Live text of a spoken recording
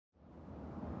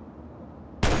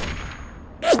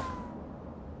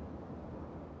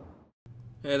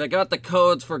Hey, they got the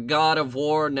codes for God of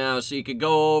War now, so you could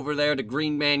go over there to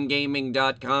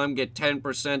greenmangaming.com, get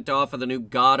 10% off of the new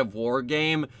God of War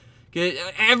game.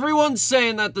 Everyone's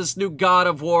saying that this new God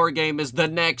of War game is the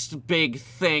next big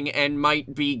thing and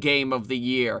might be Game of the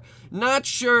Year. Not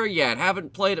sure yet,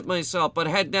 haven't played it myself, but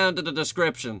head down to the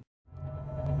description.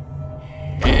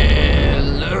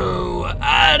 Hello,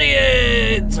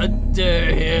 audience!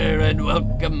 Hunter here, and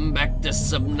welcome back to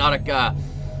Subnautica.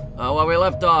 While we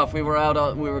left off, we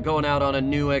were going out on a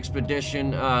new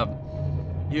expedition.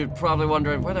 You're probably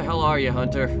wondering, where the hell are you,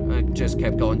 Hunter? I just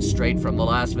kept going straight from the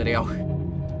last video.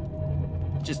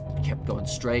 Just kept going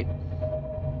straight.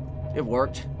 It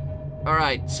worked.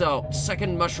 Alright, so,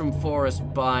 second mushroom forest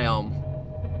biome.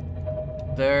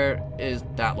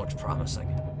 That looks promising.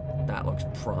 That looks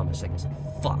promising as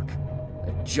fuck.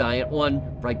 A giant one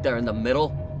right there in the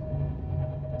middle.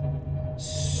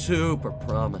 Super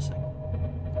promising.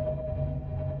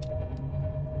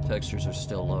 Textures are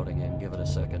still loading in, give it a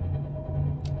second.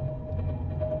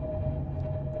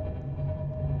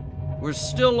 We're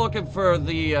still looking for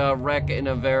the wreck in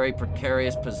a very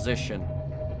precarious position.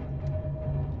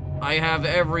 I have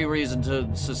every reason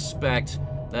to suspect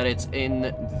that it's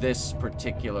in this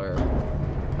particular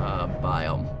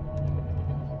biome.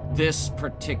 This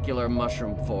particular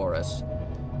mushroom forest.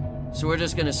 So we're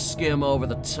just gonna skim over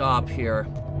the top here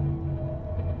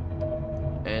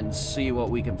and see what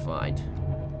we can find.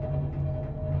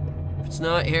 If it's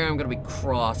not here, I'm gonna be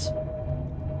cross.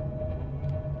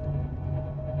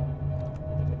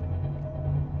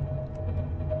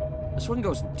 This one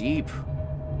goes deep.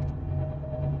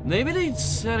 Maybe they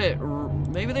set it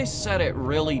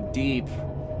really deep.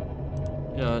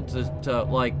 You know, to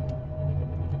like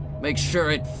make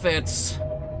sure it fits.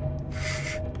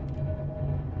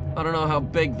 I don't know how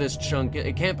big this chunk is.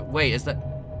 It can't be, wait, is that,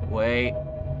 wait.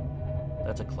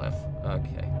 That's a cliff,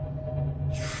 okay.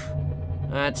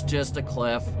 That's just a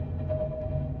cliff.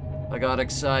 I got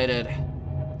excited.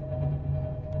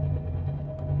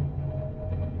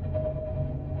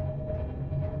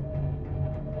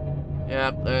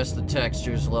 Yep, there's the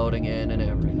textures loading in and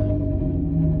everything.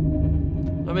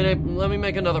 Let me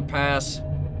make another pass.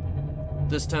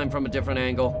 This time from a different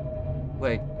angle.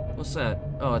 Wait, what's that?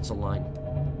 Oh, it's a line.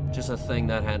 Just a thing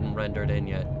that hadn't rendered in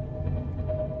yet.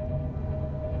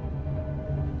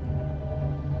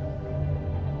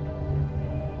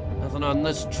 Nothing on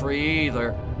this tree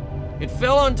either. It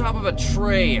fell on top of a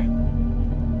tree.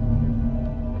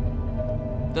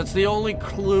 That's the only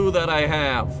clue that I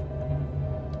have.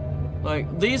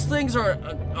 Like, these things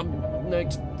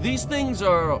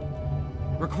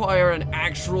require an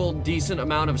actual decent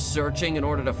amount of searching in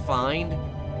order to find.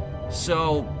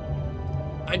 So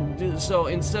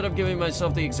instead of giving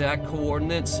myself the exact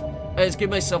coordinates, I just give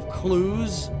myself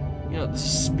clues, you know, to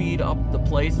speed up the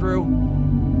playthrough.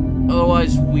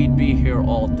 Otherwise, we'd be here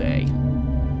all day.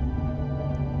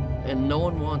 And no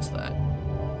one wants that.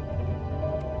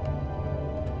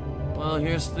 Well,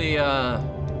 here's the,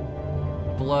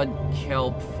 blood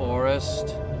kelp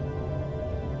forest.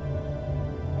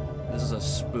 This is a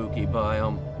spooky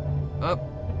biome. Oh.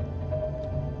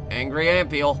 Angry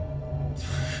Ampiel.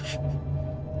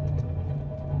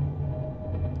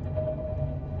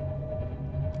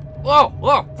 Whoa!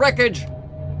 Whoa! Wreckage!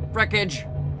 Wreckage!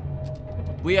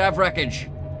 We have wreckage.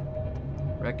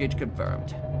 Wreckage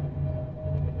confirmed.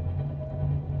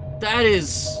 That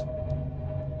is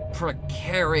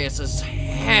precarious as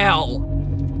hell.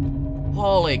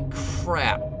 Holy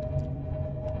crap.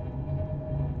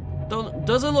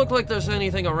 Doesn't look like there's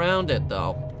anything around it,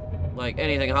 though. Like,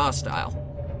 anything hostile.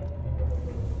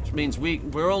 Which means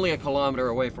we're only a kilometer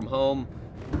away from home.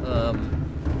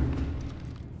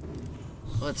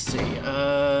 Let's see,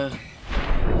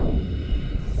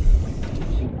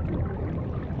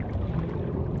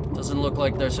 doesn't look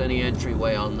like there's any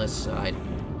entryway on this side.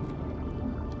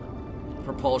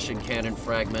 Propulsion cannon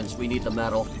fragments, we need the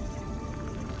metal.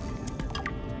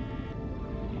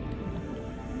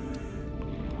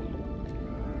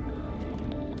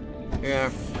 Yeah,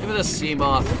 maybe the sea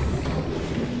moth.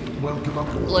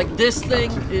 Like, this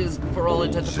thing is, for all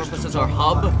intents and purposes, our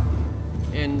hub.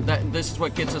 And this is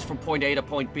what gets us from point A to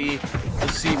point B. The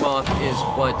sea moth is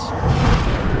what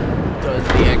does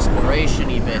the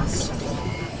exploration-y bits.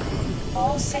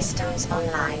 All systems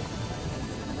online.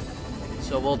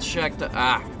 So we'll check the,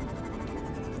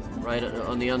 right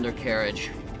on the undercarriage.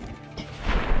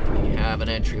 We have an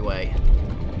entryway.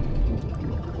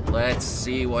 Let's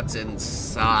see what's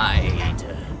inside.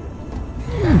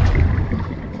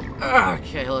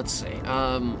 Okay, let's see.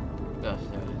 There it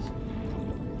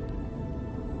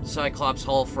is. Cyclops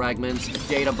hull fragments,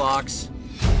 data box.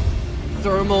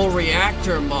 thermal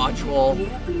reactor module. New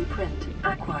blueprint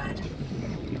acquired.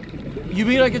 You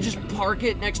mean I could just park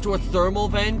it next to a thermal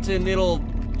vent and it'll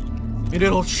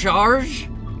charge?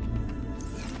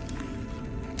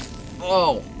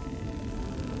 Oh.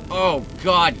 Oh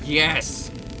God,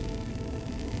 yes.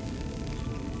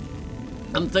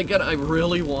 I'm thinking I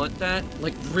really want that.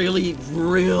 Like, really,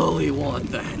 really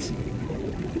want that.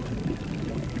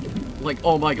 Like,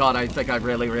 oh my God, I think I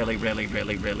really, really, really,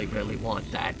 really, really, really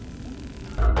want that.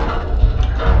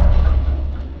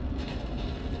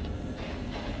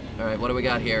 Alright, what do we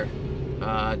got here?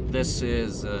 This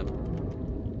is a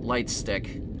light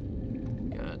stick.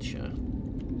 Gotcha.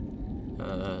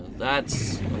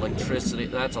 That's electricity.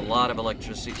 That's a lot of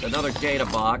electricity. Another data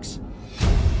box.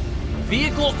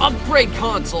 Vehicle upgrade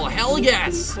console. Hell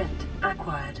yes! Blueprint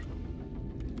acquired.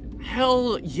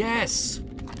 Hell yes!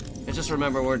 I just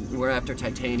remember we're after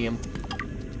titanium.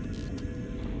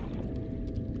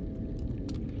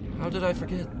 How did I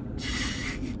forget?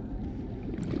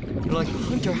 You're like,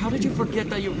 Hunter, how did you forget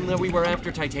that we were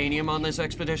after titanium on this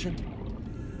expedition?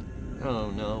 Oh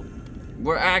no.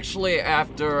 We're actually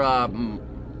after a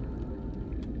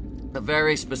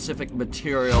very specific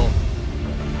material.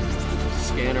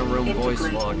 Scanner room voice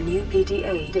log. New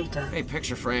PDA data. Hey,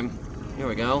 picture frame. Here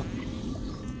we go.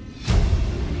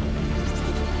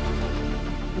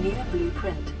 New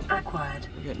blueprint acquired.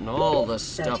 We're getting all the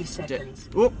stuff. 30 seconds.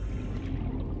 Whoop!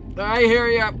 I hear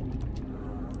ya.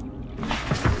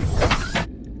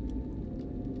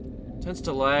 Tends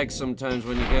to lag sometimes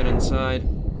when you get inside.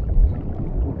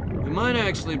 We might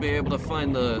actually be able to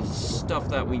find the stuff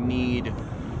that we need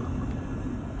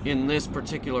in this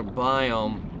particular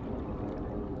biome.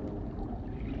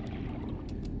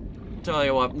 Tell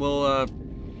you what, we'll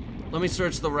let me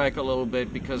search the wreck a little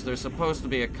bit because there's supposed to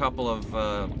be a couple of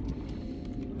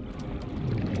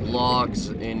logs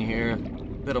in here.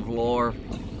 Bit of lore.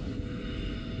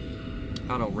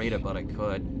 I don't read it, but I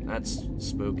could. That's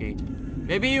spooky.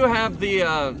 Maybe you have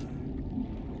the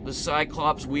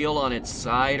Cyclops wheel on its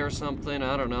side or something.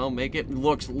 I don't know. Make it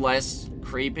look less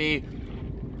creepy.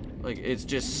 Like it's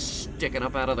just sticking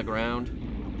up out of the ground.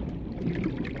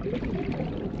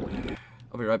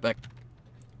 I'll be right back.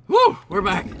 Woo! We're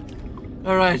back.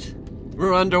 All right.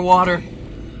 We're underwater.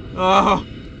 Oh.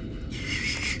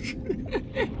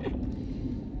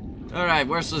 All right.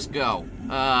 Where's this go?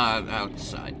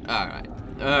 Outside. All right.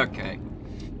 Okay.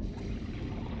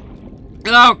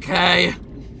 Okay.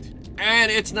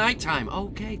 And it's nighttime.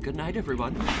 Okay. Good night,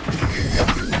 everyone.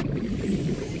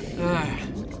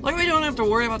 Like we don't have to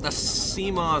worry about the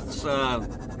Seamoth's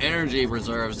energy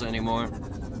reserves anymore.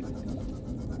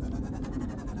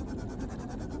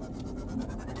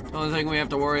 The only thing we have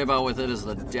to worry about with it is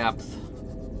the depth.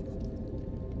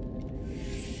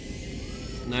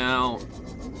 Now,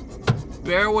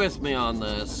 bear with me on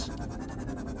this,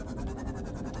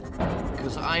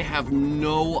 because I have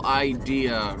no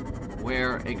idea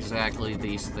where exactly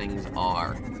these things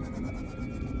are.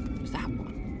 Is that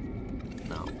one?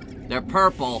 No. They're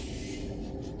purple.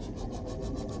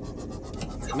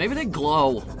 Maybe they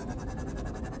glow.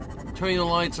 Turning the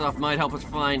lights off might help us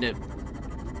find it.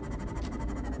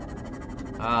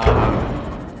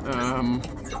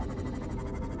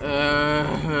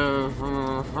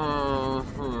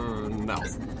 No.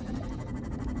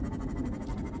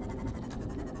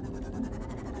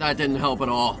 That didn't help at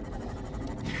all.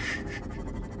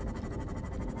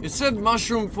 It said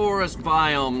mushroom forest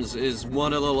biomes is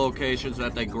one of the locations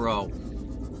that they grow.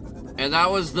 And that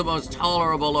was the most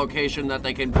tolerable location that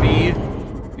they can be,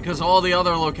 because all the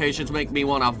other locations make me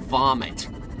want to vomit.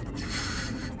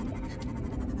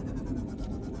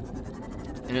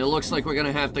 And it looks like we're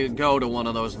gonna have to go to one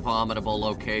of those vomitable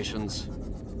locations.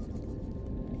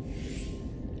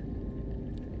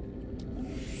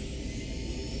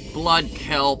 Blood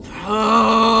kelp.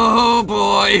 Oh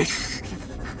boy!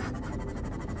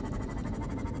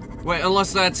 Wait,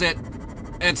 unless that's it.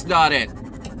 It's not it.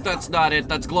 That's not it.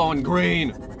 That's glowing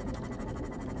green.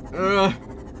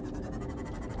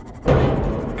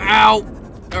 Ow!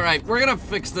 Alright, we're gonna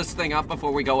fix this thing up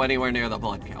before we go anywhere near the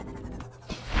blood kelp.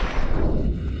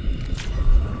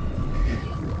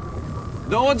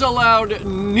 No one's allowed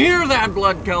near that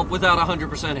blood kelp without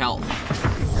 100% health.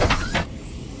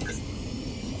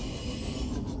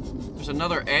 There's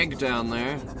another egg down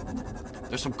there.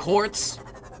 There's some quartz.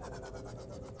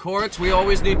 Quartz, we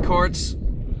always need quartz.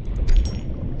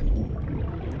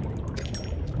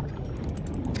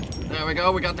 There we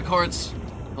go, we got the quartz.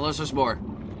 Unless there's more.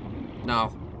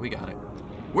 No, we got it.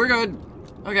 We're good.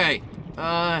 Okay,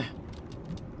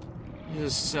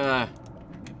 just,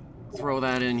 throw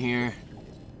that in here.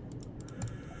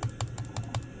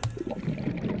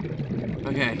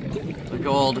 Okay, the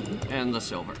gold and the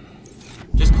silver.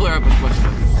 Just clear up as much of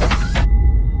it.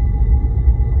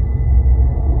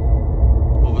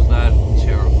 What was that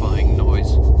terrifying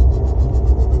noise?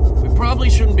 We probably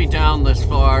shouldn't be down this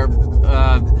far,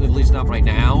 at least not right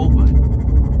now, but...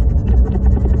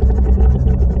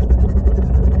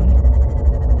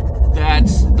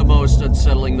 That's the most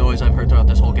unsettling noise I've heard throughout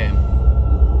this whole game.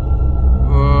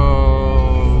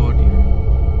 Oh, dear.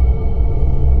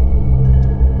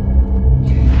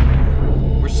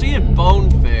 We're seeing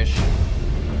bonefish.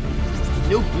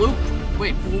 New blueprint?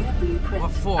 Wait,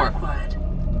 what for? Acquired.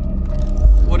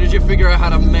 What did you figure out how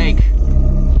to make?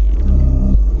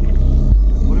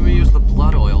 What do we use the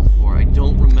blood oil for? I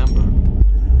don't remember.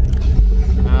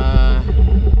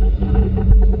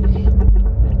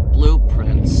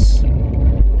 Blueprints.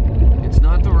 It's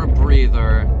not the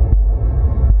rebreather.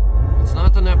 It's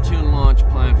not the Neptune launch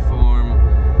platform.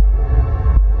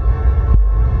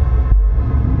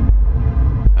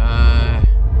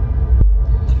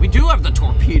 We do have the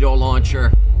torpedo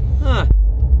launcher. Huh.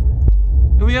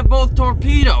 And we have both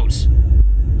torpedoes.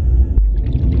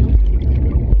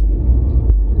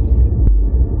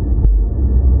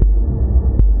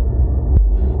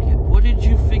 Okay, what did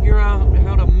you figure out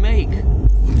how to make?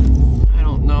 I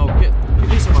don't know. Give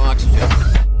me some oxygen.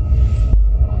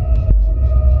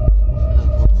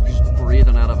 We're just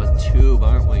breathing out of a tube,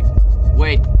 aren't we?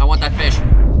 Wait, I want that fish.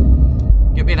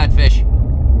 Give me that fish.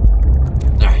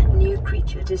 New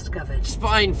creature discovered.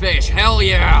 Spinefish, hell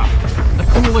yeah! The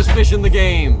coolest fish in the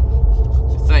game,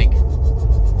 I think.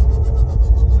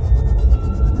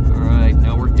 Alright,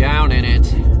 now we're down in it.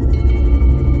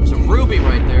 There's a ruby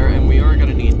right there, and we are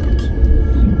gonna need those.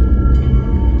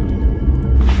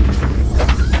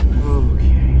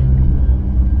 Okay.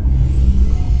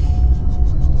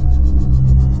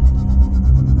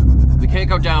 We can't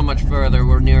go down much further,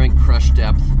 we're nearing crush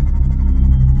depth.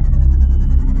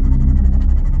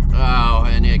 Oh,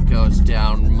 and it goes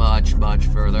down much, much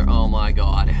further. Oh my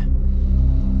god.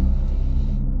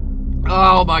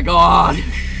 Oh my god.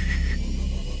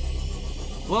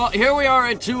 Well, here we are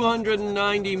at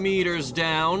 290 meters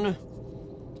down.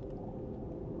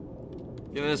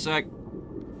 Give it a sec.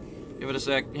 Give it a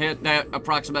sec. Hit that,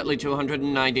 approximately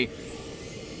 290.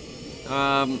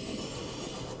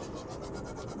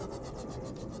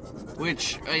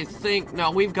 Which I think, no,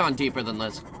 we've gone deeper than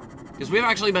this. Because we've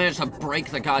actually managed to break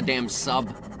the goddamn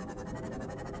sub.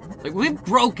 Like, we've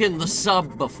broken the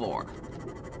sub before.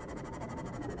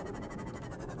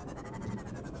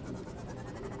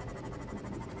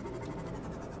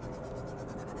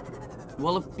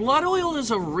 Well, if blood oil is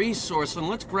a resource, then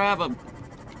let's grab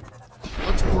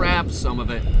some of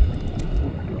it.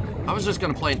 I was just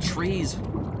gonna plant trees.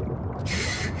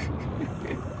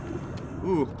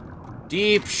 Ooh.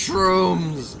 Deep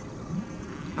shrooms.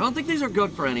 I don't think these are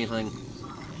good for anything.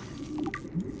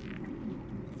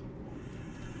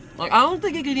 Like, I don't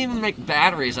think you can even make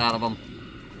batteries out of them.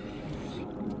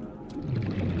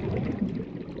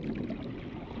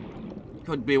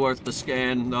 Could be worth the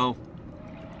scan, though.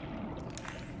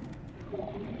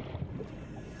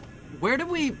 Where did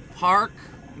we park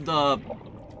the...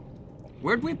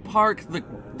 Where'd we park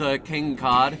the king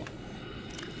cod?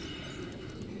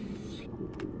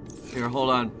 Here, hold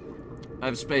on. I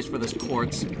have space for this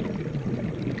quartz.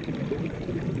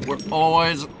 We're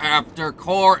always after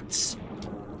quartz.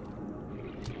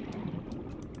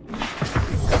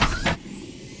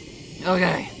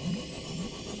 Okay.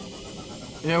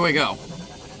 Here we go.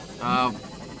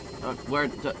 Where?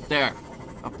 There.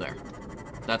 Up there.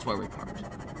 That's where we parked.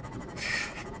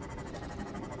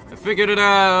 I figured it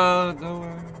out. Don't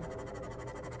worry.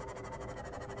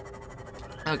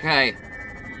 Okay.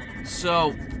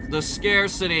 So, the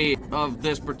scarcity of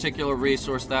this particular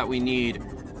resource that we need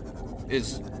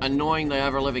is annoying the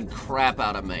ever-living crap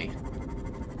out of me.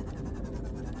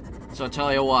 So, I'll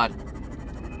tell you what.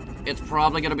 It's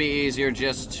probably gonna be easier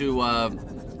just to,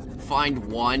 find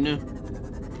one.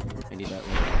 I need that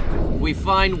one. We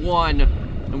find one,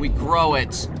 and we grow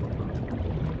it.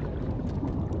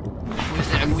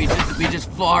 And we just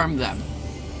farm them.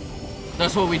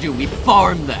 That's what we do, we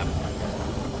farm them.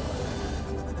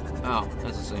 Oh,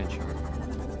 that's a sand shark.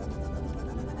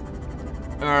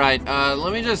 Alright,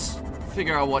 let me just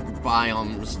figure out what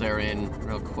biomes they're in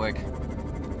real quick.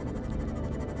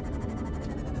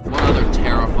 What other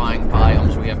terrifying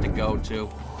biomes we have to go to?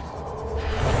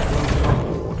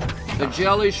 The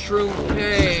Jelly Shroom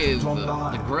Cave,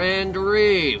 the Grand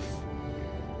Reef,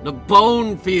 the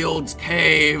Bone Fields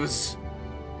Caves.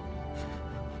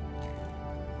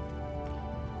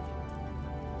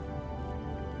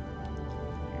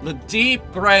 The Deep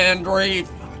Grand Reef.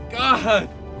 God.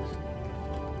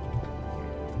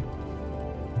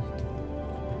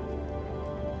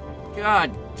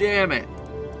 God damn it.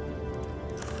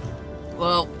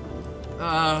 Well,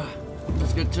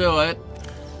 let's get to it.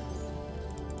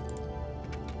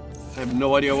 I have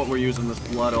no idea what we're using this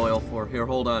blood oil for. Here,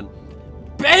 hold on.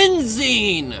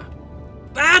 Benzene!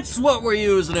 That's what we're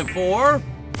using it for!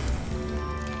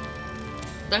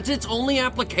 That's its only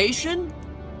application?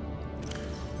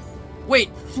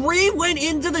 Wait, 3 went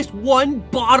into this one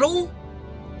bottle?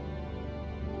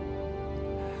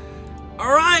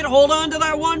 Alright, hold on to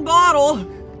that one bottle.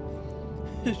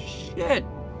 Shit.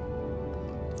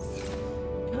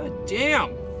 God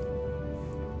damn.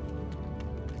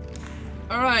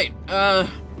 Alright,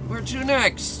 where to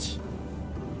next?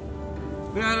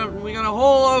 We got a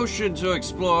whole ocean to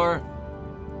explore.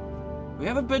 We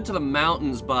haven't been to the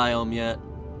mountains biome yet.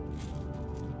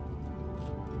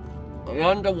 The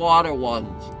underwater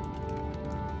ones.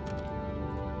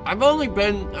 I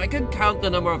can count the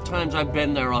number of times I've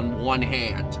been there on one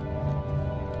hand.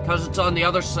 Because it's on the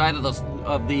other side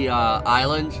of the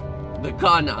island. The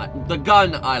gun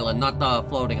island, not the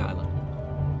floating island.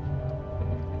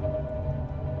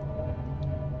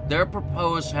 Their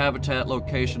proposed habitat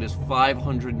location is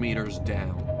 500 meters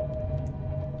down.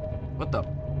 What the?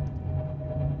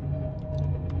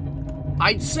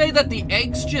 I'd say that the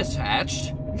eggs just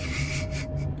hatched.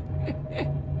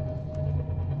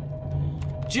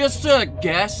 Just a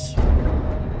guess. I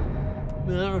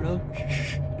don't know.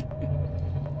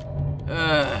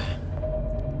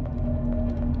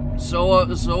 So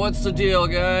what's the deal,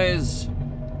 guys?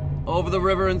 Over the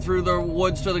river and through the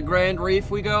woods to the Grand Reef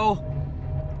we go?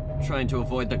 I'm trying to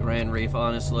avoid the Grand Reef,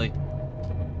 honestly.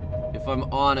 If I'm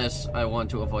honest, I want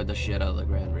to avoid the shit out of the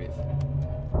Grand Reef.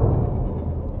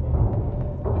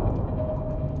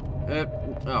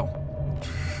 Oh.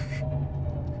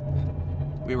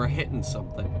 We were hitting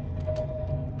something.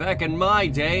 Back in my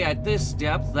day, at this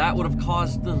depth, that would have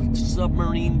caused the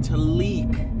submarine to leak.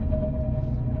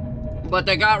 But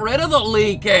they got rid of the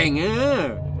leaking!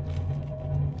 Yeah.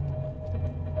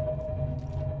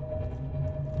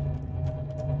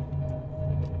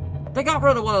 They got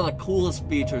rid of one of the coolest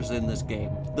features in this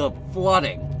game. The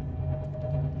flooding.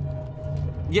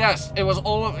 Yes, it was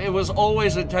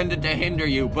always intended to hinder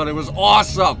you, but it was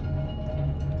awesome!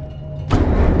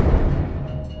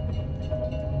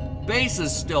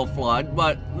 Bases still flood,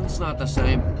 but it's not the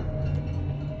same.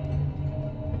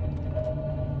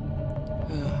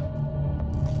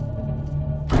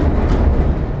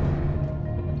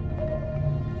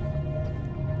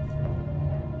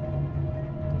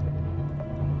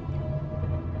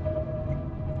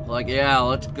 Like, yeah,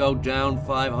 let's go down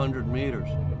 500 meters.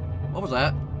 What was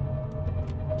that?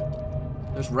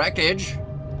 There's wreckage.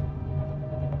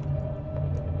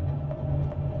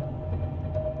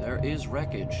 There is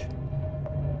wreckage.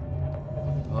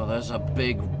 Oh, that's a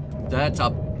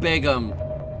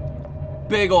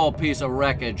big old piece of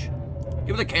wreckage.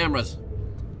 Give me the cameras.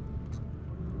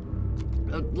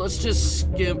 Let's just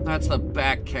skim. That's the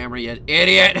back camera, you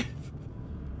idiot.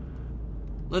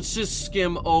 Let's just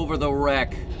skim over the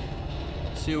wreck.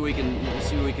 See what we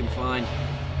can find.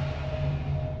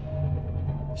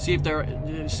 See if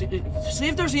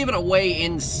there's even a way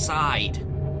inside.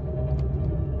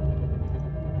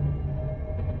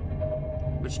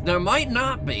 Which there might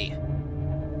not be.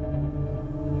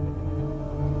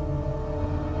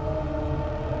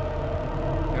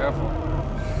 Careful.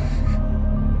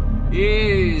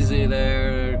 Easy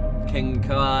there, King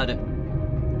Cod.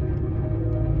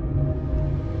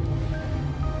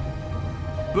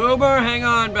 Boomer, hang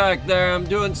on back there. I'm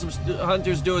doing some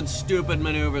Hunter's doing stupid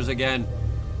maneuvers again.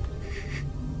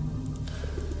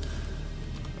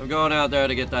 I'm going out there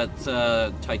to get that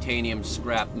titanium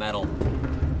scrap metal.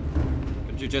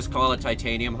 Could you just call it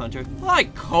titanium, Hunter? Well, I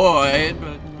could,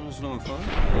 but it's no fun.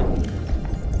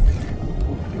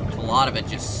 There's a lot of it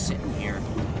just sitting here.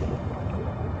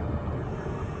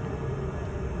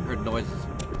 Heard noises.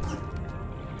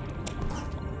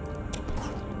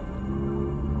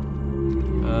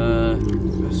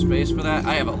 Space for that?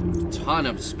 I have a ton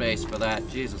of space for that.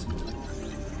 Jesus.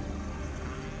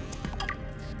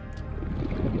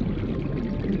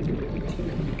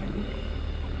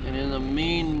 And in the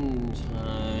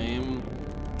meantime,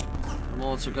 I'm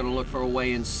also gonna look for a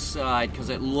way inside because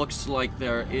it looks like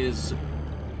there is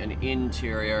an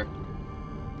interior.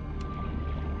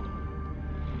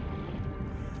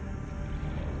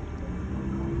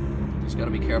 Just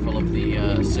gotta be careful of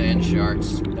the sand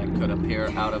sharks that could appear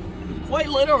out of quite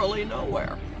literally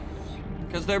nowhere.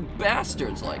 Because they're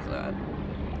bastards like that.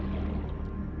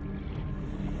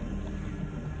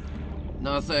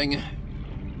 Nothing.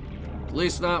 At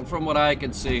least not from what I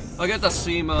can see. I'll get the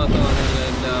sea moth on it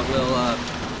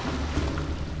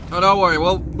and Oh, don't worry,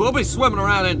 we'll be swimming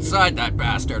around inside that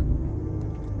bastard.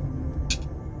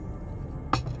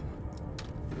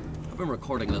 I've been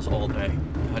recording this all day.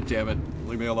 God damn it.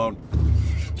 Leave me alone.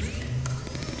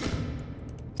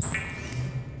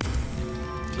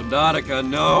 Subnautica,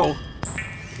 no!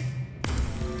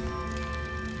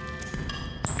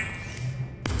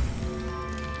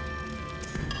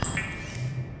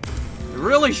 I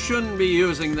really shouldn't be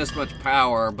using this much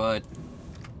power, but...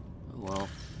 oh well.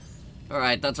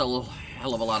 Alright, that's a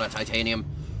hell of a lot of titanium.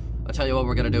 I'll tell you what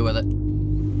we're gonna do with it.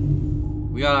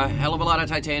 We got a hell of a lot of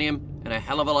titanium and a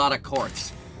hell of a lot of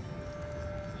quartz.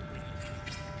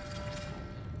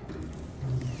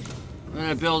 I'm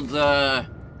gonna build,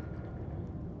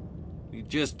 we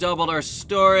just doubled our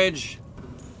storage,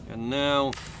 and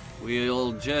now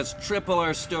we'll just triple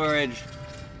our storage,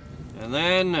 and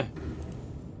then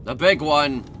the big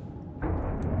one,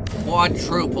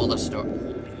 quadruple the storage.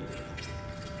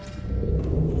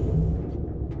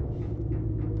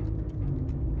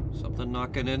 Something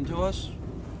knocking into us?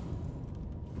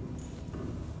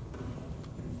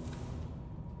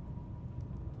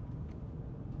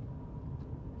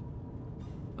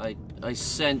 I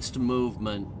sensed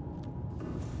movement.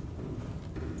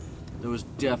 There was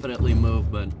definitely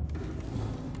movement.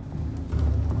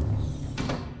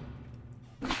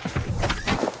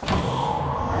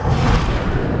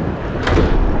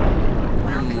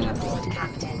 Welcome aboard,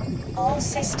 Captain. All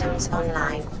systems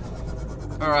online.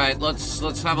 Alright,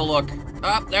 let's have a look.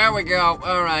 Oh, there we go.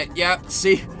 Alright, yeah,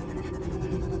 see?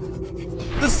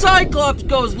 The Cyclops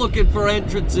goes looking for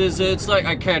entrances, and it's like,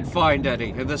 I can't find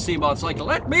any. And the Seabot's like,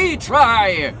 let me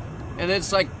try! And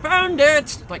it's like, found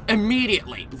it! Like,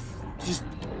 immediately. Just,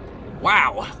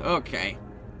 wow, okay.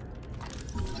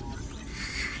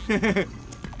 It's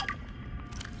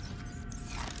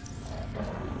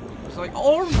like,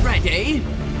 already?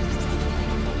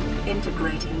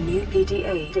 Integrating new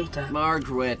PDA data.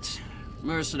 Margaret,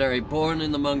 mercenary, born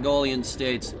in the Mongolian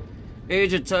states.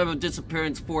 Age and time of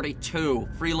disappearance 42.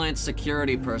 Freelance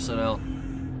security personnel.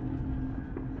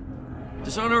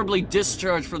 Dishonorably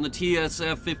discharged from the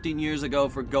TSF 15 years ago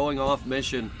for going off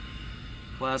mission.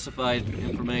 Classified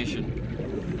information.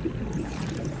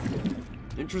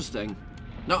 Interesting.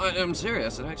 No, I'm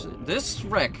serious. It actually, this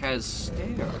wreck has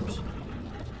stairs.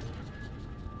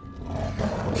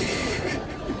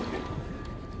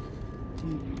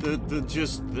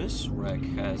 Just this wreck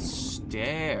has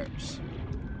stairs.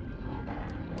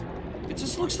 It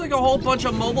just looks like a whole bunch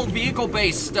of mobile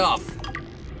vehicle-based stuff.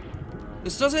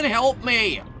 This doesn't help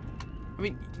me. I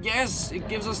mean, yes, it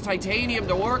gives us titanium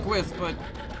to work with, but...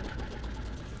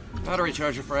 battery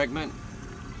charger fragment.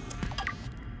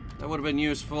 That would have been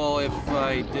useful if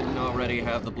I didn't already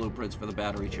have the blueprints for the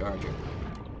battery charger.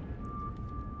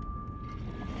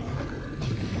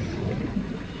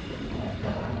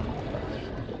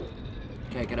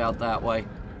 Can't get out that way.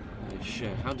 Oh,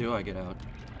 shit, how do I get out?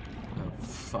 Oh,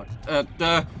 fuck.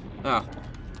 Oh.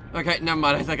 Okay, never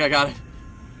mind. I think I got it.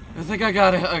 I think I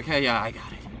got it. Okay, yeah, I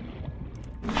got it.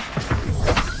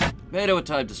 Made it with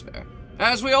time to spare.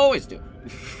 As we always do.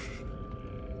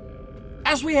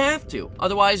 As we have to.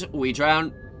 Otherwise, we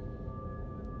drown.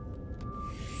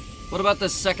 What about the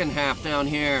second half down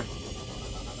here?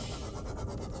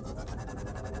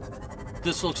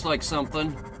 This looks like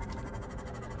something.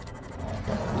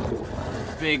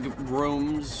 Big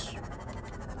rooms.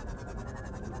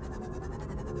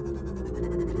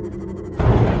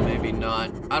 Maybe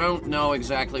not. I don't know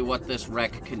exactly what this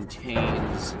wreck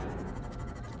contains.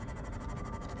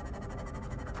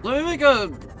 Let me make a...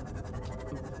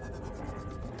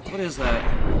 what is that?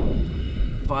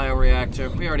 Bioreactor.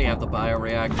 We already have the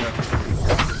bioreactor.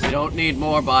 We don't need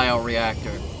more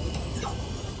bioreactor.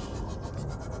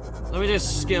 Let me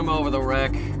just skim over the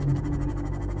wreck.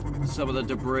 Some of the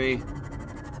debris.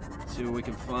 See what we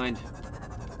can find.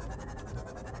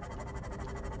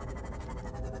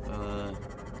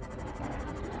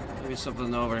 Maybe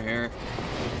something over here.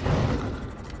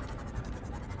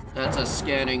 That's a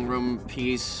scanning room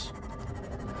piece.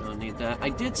 Don't need that. I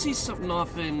did see something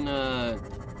off in,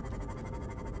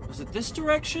 was it this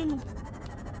direction?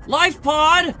 Life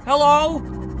pod! Hello?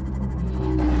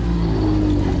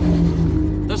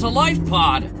 There's a life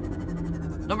pod.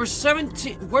 Number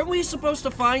 17. Weren't we supposed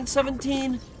to find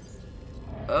 17?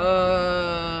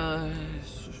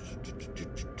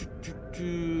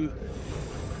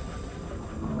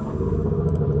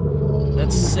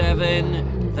 That's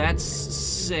 7. That's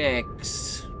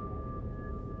 6.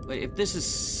 Wait, if this is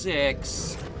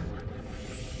 6...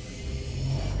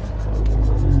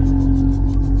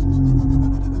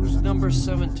 who's number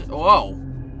 17? Whoa!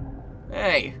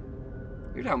 Hey!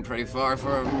 You're down pretty far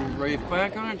for a reef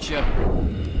pack, aren't you?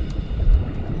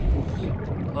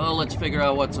 Well, let's figure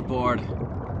out what's aboard.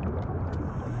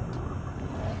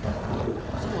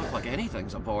 Doesn't look like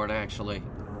anything's aboard, actually.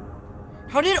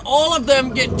 How did all of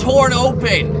them get torn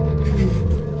open?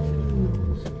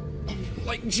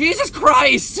 Like, Jesus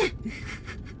Christ!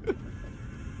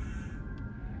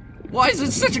 Why is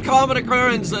it such a common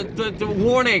occurrence that the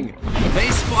warning may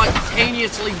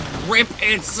spontaneously rip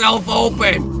itself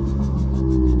open?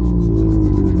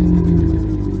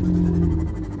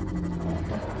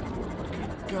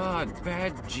 God,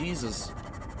 bad Jesus.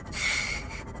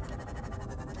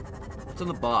 What's in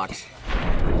the box?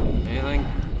 Anything?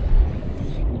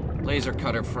 Laser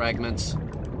cutter fragments.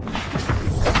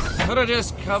 Could have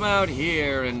just come out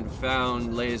here and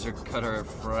found laser cutter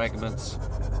fragments.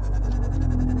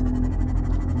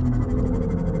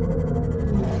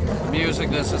 I'm using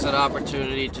this as an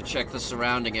opportunity to check the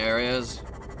surrounding areas.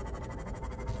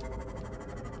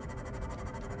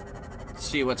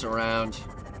 See what's around.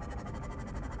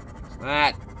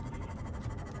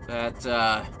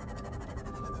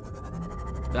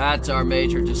 That's our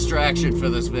major distraction for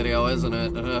this video, isn't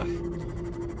it? Ugh.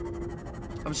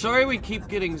 I'm sorry we keep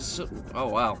getting so... Oh,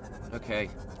 wow. Okay.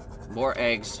 More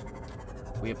eggs.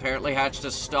 We apparently hatched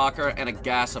a stalker and a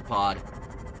gasopod.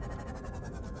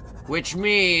 Which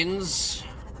means...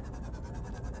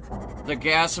 the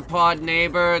gasopod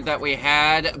neighbor that we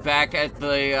had back at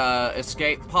the,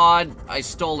 escape pod, I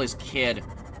stole his kid.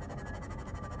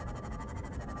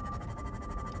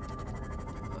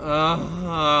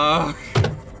 Damn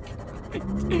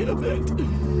it.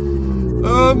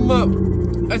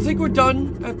 I think we're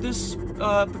done at this,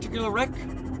 particular wreck.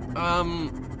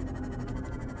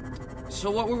 So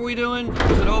what were we doing?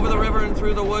 Was it over the river and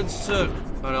through the woods to...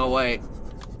 Oh, no, wait.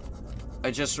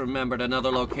 I just remembered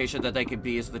another location that they could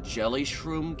be is the Jelly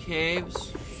Shroom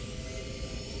Caves.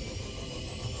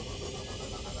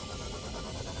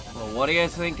 Well, what do you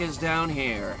think is down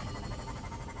here?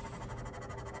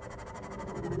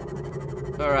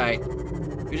 Alright.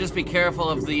 You just be careful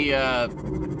of the,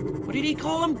 what did he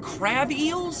call them? Crab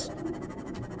eels?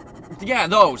 Yeah,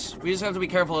 those. We just have to be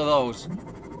careful of those.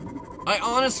 I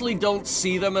honestly don't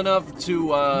see them enough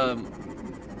to,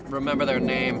 remember their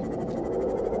name.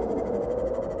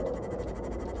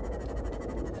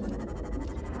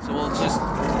 So we'll just...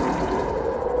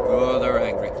 Oh, they're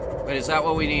angry. Wait, is that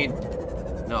what we need?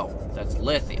 No, that's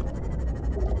lithium.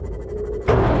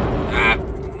 Ah!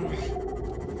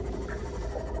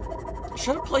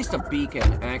 Should have placed a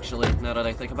beacon, actually, now that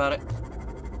I think about it.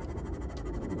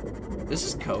 This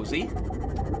is cozy.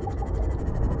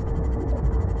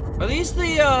 Are these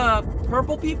the,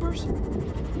 purple peepers?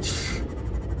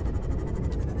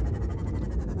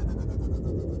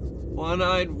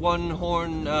 One-eyed,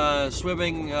 one-horn,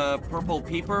 swimming, purple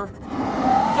peeper.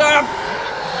 Ah!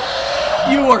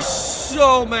 You are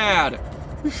so mad!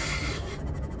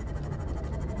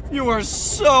 You are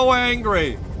so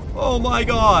angry! Oh my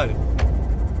god!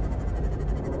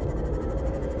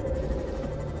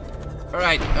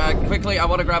 Alright, quickly, I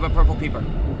want to grab a purple peeper.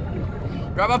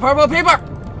 Grab a purple peeper!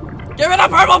 Give me the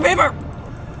purple peeper!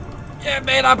 Give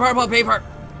me the purple peeper!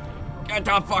 Get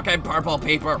the fucking purple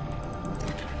peeper!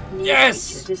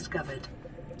 Yes! Discovered.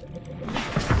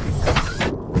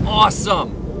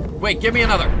 Awesome! Wait, give me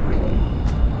another.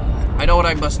 I know what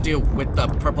I must do with the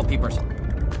purple peepers.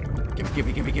 Give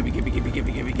me.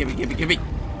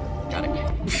 Got it.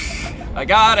 I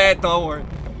got it, don't worry.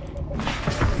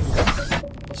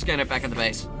 Scan it back in the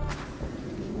base.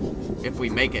 If we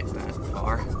make it that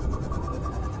far.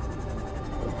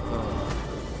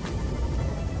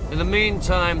 In the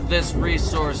meantime, this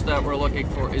resource that we're looking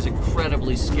for is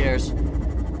incredibly scarce.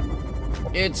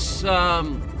 It's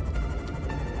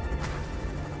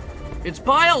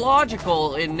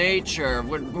biological in nature.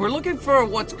 We're looking for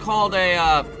what's called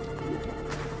a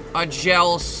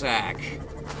gel sac.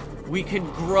 We can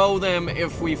grow them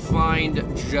if we find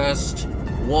just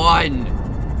one.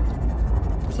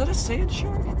 Is that a sand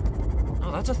shark?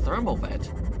 Oh, that's a thermal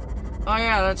vent. Oh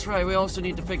yeah, that's right. We also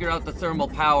need to figure out the thermal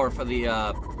power for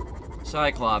the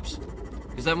Cyclops.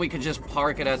 Because then we could just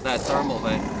park it at that thermal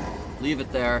vent. Leave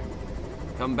it there.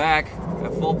 Come back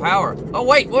at full power. Oh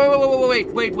wait, wait.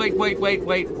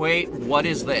 What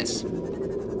is this?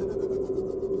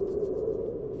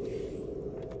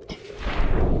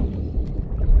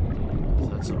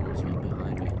 That's someone's right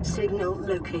behind me. Signal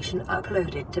location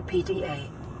uploaded to PDA.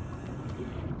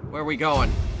 Where are we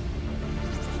going?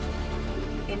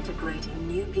 Integrating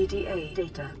new PDA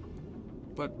data.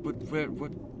 What?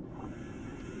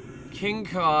 King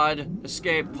Cod,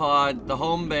 escape pod, the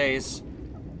home base,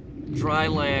 dry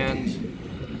land,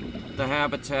 the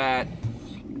habitat.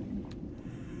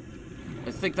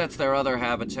 I think that's their other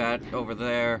habitat over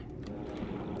there.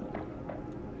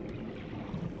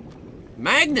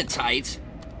 Magnetite?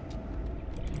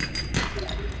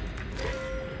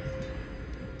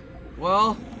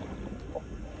 Well,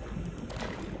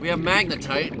 we have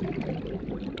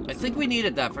magnetite. I think we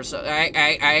needed that for some.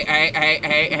 Hey.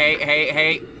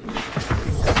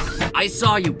 I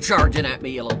saw you charging at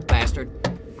me, you little bastard.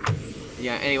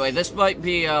 Yeah, anyway, this might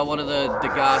be one of the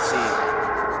Degassi.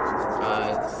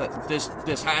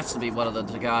 This has to be one of the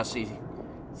Degassi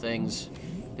things.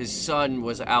 His son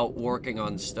was out working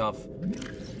on stuff.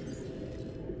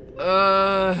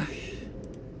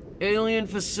 Alien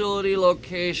facility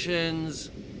locations,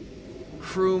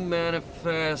 crew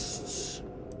manifests,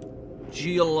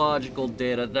 geological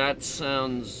data. That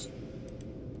sounds...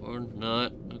 or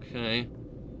not. Okay.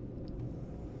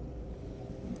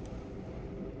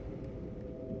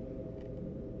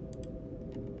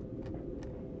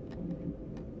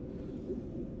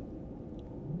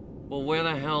 Well, where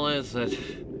the hell is it?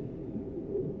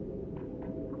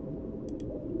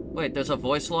 Wait, there's a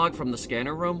voice log from the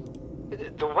scanner room?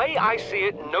 The way I see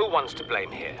it, no one's to blame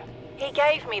here. He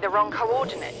gave me the wrong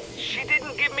coordinates. She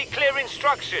didn't give me clear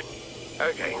instruction.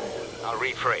 Okay, I'll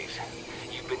rephrase.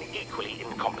 You've been equally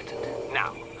incompetent.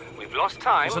 Now, we've lost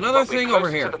time. There's another but we're thing close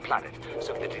over here. to the planet.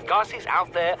 So if the Degassi's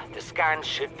out there, the scans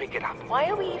should pick it up. Why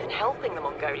are we even helping the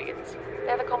Mongolians?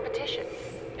 They're the competition.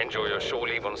 Enjoy your shore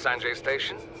leave on Sanjay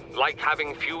Station? Like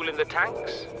having fuel in the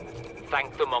tanks?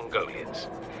 Thank the Mongolians.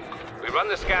 We run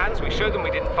the scans, we show them we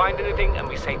didn't find anything, and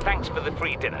we say thanks for the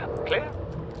free dinner. Clear?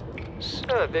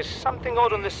 Sir, there's something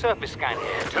odd on the surface scan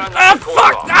here. Turn that recorder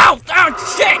fuck! off. Oh,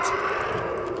 shit!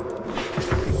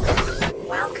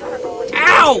 Welcome aboard.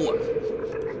 Ow!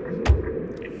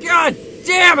 God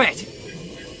damn it!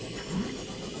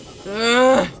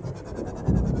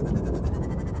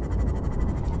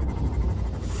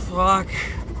 Fuck.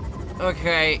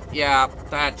 Okay, yeah,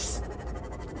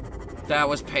 that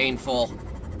was painful.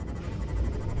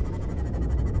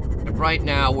 And right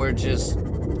now,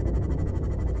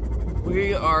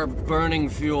 we are burning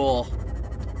fuel.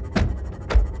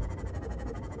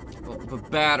 The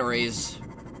batteries.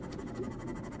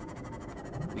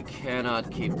 We cannot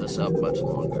keep this up much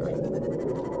longer.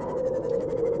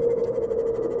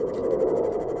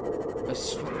 I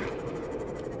swear.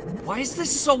 Why is this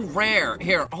so rare?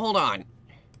 Here, hold on.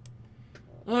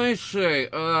 Let me see.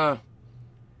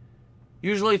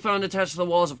 Usually found attached to the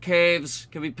walls of caves.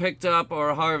 Can be picked up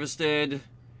or harvested.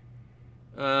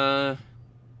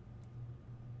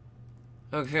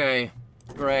 Okay.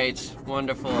 Great.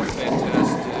 Wonderful.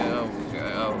 Fantastic. Okay.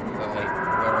 Okay.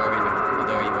 Where are you? Oh,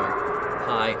 there you are.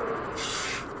 Hi.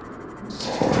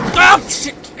 Oh,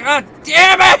 shit! God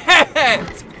damn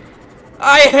it!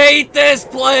 I hate this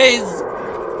place!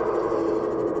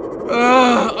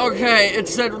 Okay, it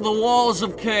said the walls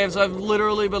of caves. I've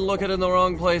literally been looking in the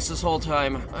wrong place this whole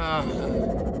time.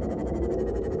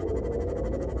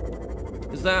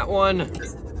 Is that one?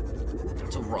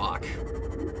 It's a rock.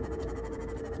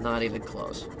 Not even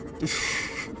close.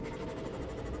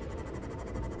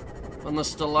 On the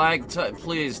stalactite,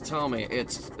 please tell me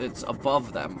it's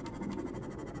above them.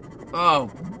 Oh,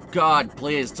 God,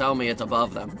 please tell me it's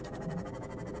above them.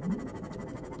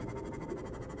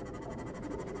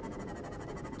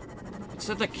 It's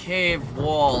at the cave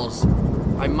walls.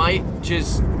 I might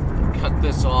just cut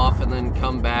this off and then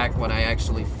come back when I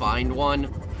actually find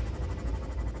one.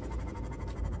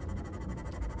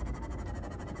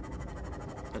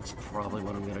 That's probably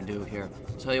what I'm gonna do here.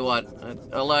 Tell you what,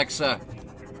 Alexa,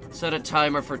 set a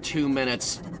timer for 2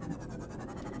 minutes.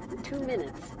 2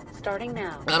 minutes, starting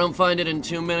now. I don't find it in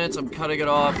 2 minutes, I'm cutting it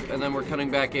off, and then we're cutting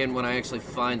back in when I actually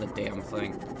find the damn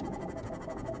thing.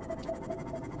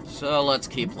 So let's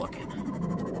keep looking.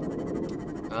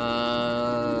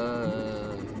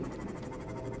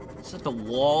 Is it the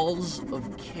walls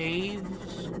of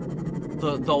caves?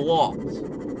 The walls.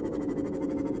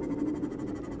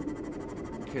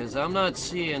 Because I'm not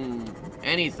seeing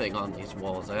anything on these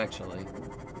walls, actually.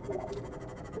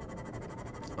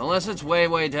 Unless it's way,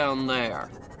 way down there.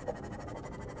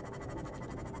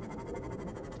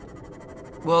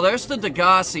 Well, there's the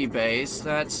Degassi base.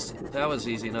 That was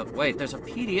easy enough. Wait, there's a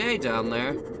PDA down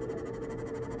there.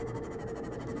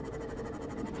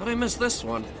 How'd I miss this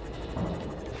one?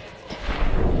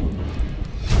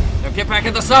 Now get back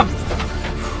in the sub!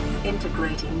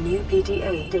 Integrating new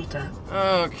PDA data.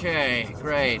 Okay,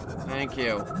 great. Thank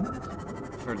you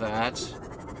for that.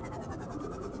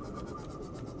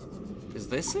 Is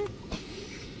this it?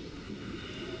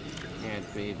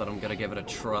 Can't be, but I'm gonna give it a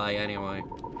try anyway.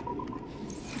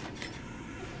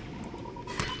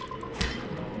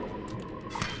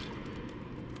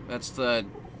 That's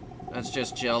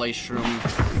just jelly shroom.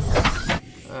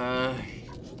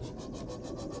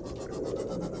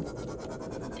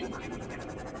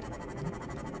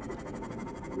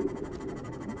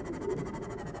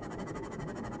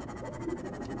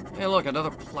 Hey, look,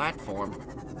 another platform.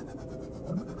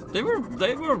 They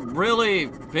were really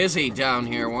busy down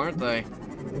here, weren't they?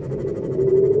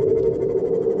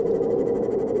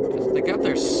 They got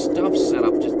their stuff set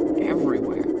up just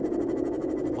everywhere.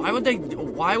 Why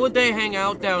would they hang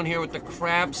out down here with the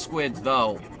crab squids,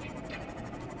 though?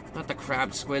 Not the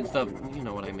crab squids, you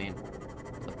know what I mean.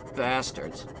 The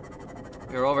bastards.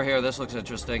 Here, over here, this looks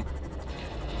interesting.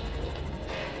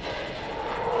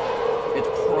 It's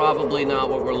probably not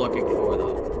what we're looking for,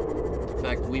 though. In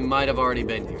fact, we might have already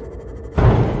been here.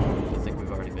 I think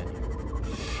we've already been here.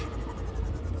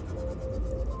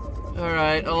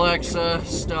 Alright, Alexa,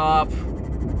 stop.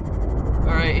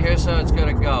 Alright, here's how it's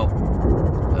gonna go.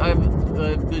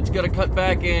 It's gonna cut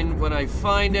back in when I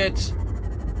find it,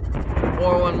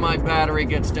 or when my battery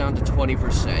gets down to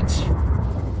 20%.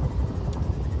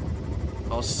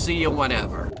 I'll see you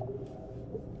whenever.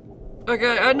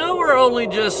 Okay, I know we're only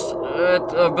just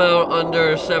at about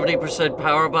under 70%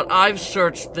 power, but I've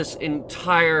searched this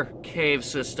entire cave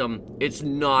system. It's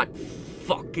not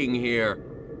fucking here.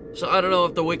 So I don't know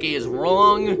if the wiki is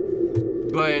wrong,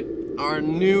 but our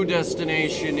new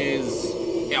destination is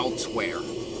elsewhere.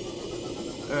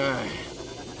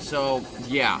 So,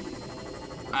 yeah.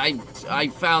 I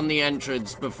found the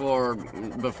entrance before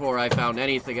I found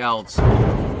anything else.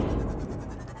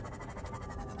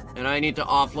 And I need to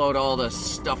offload all the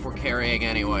stuff we're carrying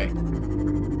anyway.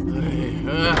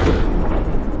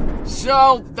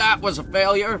 So, that was a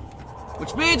failure.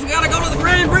 Which means we gotta go to the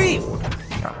Grand Reef!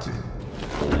 Captain,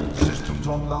 systems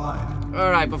online.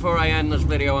 Alright, before I end this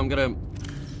video, I'm gonna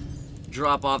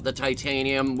drop off the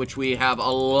titanium, which we have a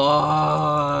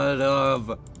lot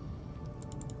of.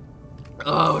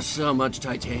 Oh, so much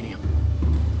titanium.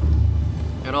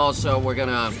 And also, we're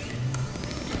gonna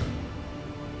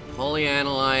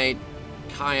polyanalyte,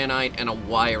 kyanite, and a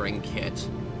wiring kit.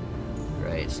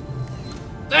 Great.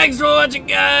 Thanks for watching,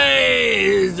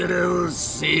 guys, and I'll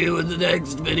see you in the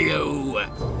next video.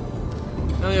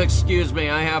 Excuse me,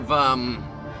 I have,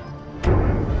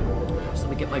 just let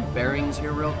me get my bearings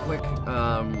here real quick.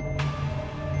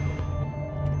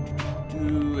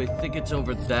 I think it's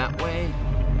over that way.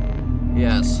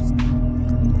 Yes.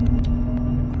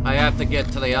 I have to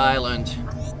get to the island.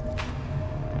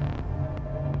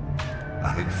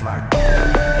 I hit flag.